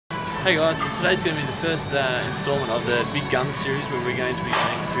Hey guys, so today's going to be the first instalment of the Big Guns series where we're going to be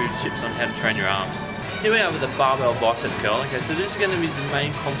going through tips on how to train your arms. Here we are with a barbell bicep curl. Okay, so this is going to be the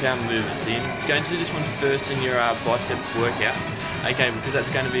main compound movement. So you're going to do this one first in your bicep workout. Okay, because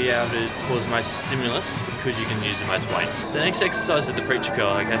that's going to be able to cause most stimulus because you can use the most weight. The next exercise is the preacher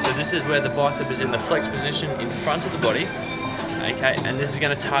curl. Okay, so this is where the bicep is in the flex position in front of the body. Okay, and this is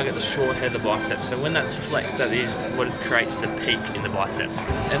going to target the short head of the bicep. So when that's flexed, that is what creates the peak in the bicep.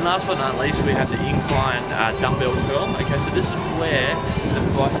 And last but not least, we have the incline dumbbell curl. Okay, so this is where the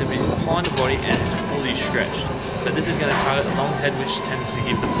bicep is behind the body and is fully stretched. So this is going to target the long head, which tends to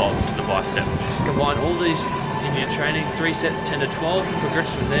give the bulk to the bicep. Combine all these in your training, 3 sets, 10 to 12, progress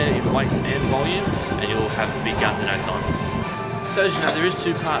from there in weights and volume, and you'll have big guns in no time. So as you know, there is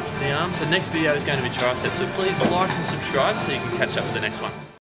 2 parts to the arm, so the next video is going to be triceps, so please like and subscribe so you can catch up with the next one.